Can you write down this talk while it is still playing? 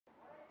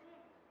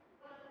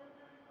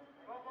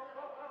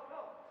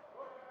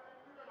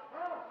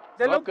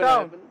The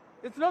lockdown,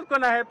 it's not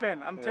going to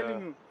happen. I'm telling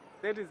you.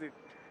 That is it.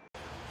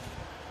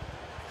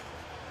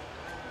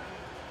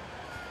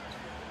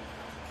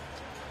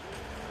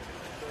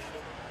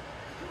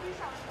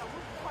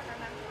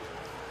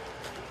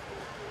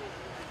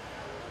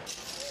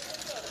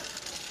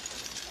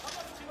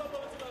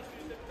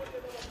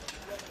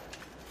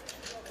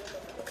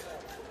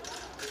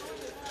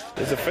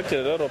 It's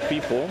affected a lot of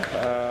people.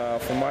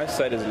 From my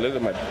side, it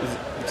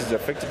has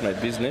affected my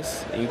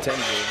business in terms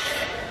of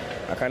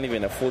I can't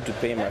even afford to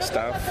pay my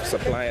staff.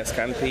 Suppliers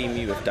can't pay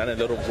me. We've done a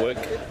lot of work,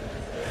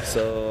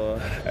 so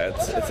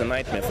it's a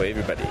nightmare for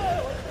everybody.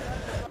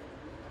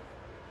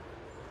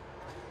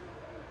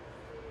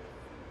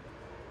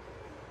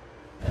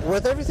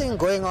 With everything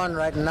going on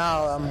right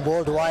now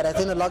worldwide, I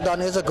think the lockdown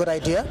is a good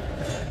idea.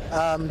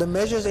 The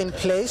measures in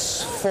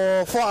place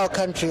for our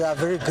country are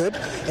very good,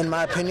 in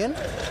my opinion.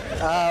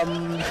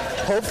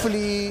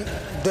 Hopefully,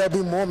 there'll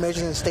be more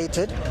measures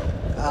instated.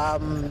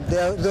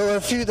 There were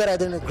a few that I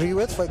didn't agree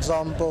with, for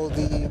example,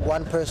 the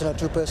 1 person or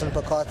 2 person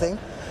per car thing.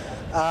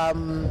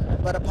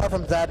 But apart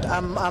from that,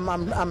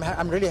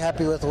 I'm really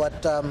happy with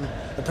what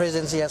the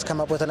presidency has come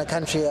up with and the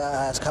country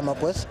has come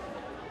up with.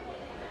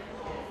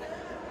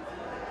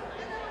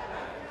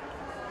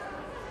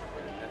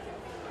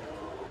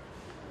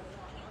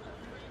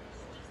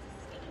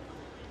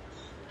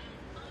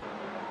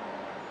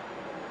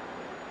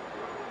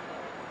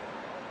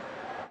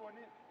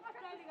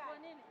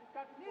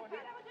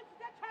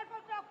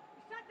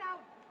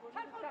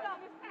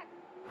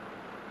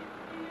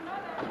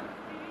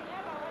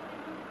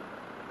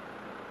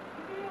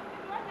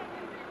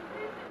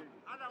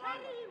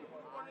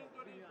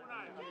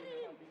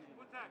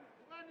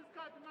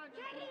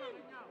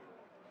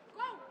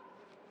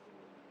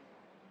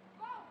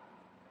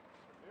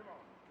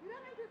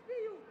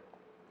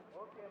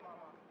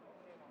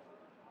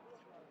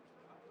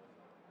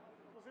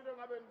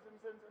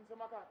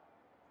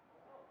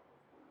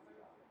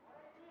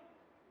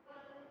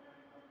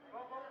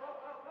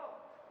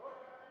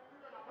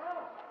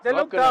 The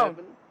lockdown,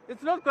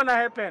 it's not going to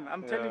happen.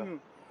 I'm telling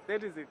you.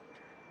 That is it.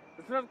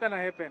 It's not going to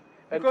happen.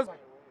 Because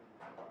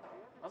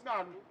it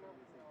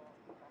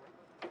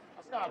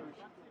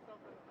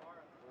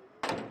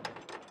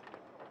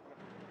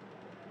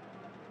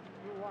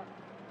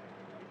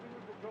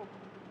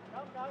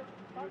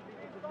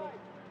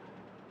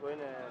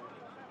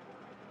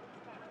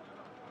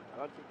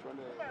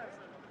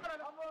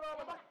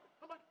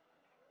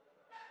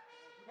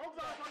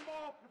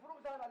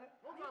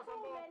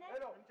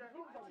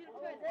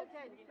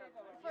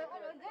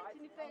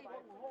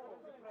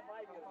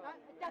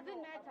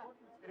doesn't matter.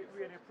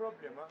 we had a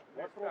problem, huh?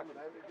 What problem?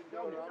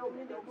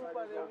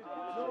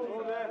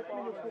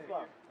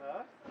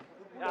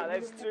 Yeah,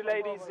 there's 2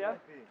 ladies, yeah?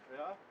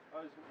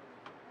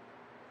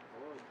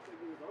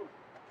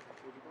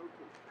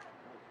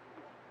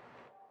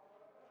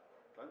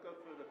 Danke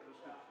für die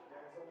Christus.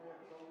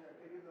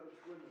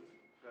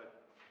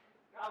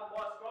 Come,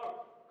 boss,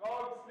 go. Go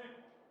and sleep.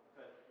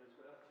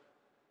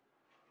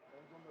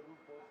 Hands on the roof,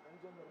 boss.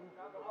 Hands on the roof.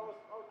 Out.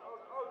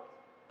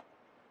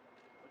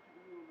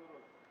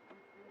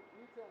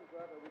 Beaten,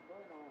 brother. We're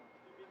going home.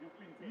 You've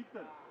been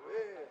beaten.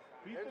 Where?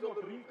 Beaten or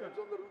drinking? Hands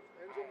on the roof.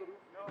 Hands on the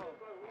roof. No.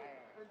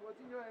 And what's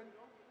in your hand?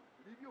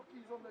 Leave your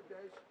keys on the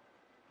dash.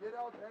 Get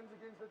out, hands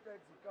against the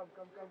taxi. Come.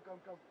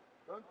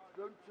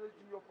 Don't search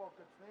in your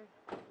pockets, eh?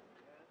 Come.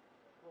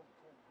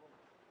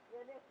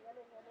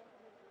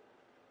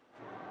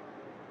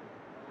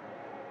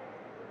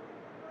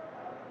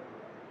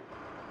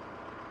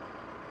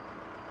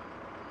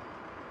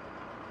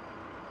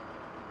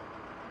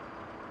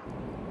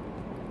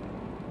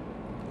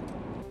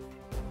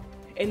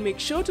 And make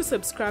sure to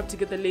subscribe to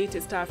get the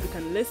latest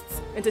African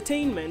lists,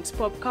 entertainment,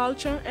 pop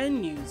culture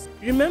and news.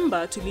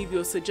 Remember to leave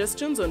your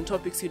suggestions on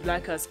topics you'd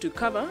like us to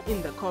cover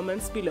in the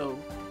comments below.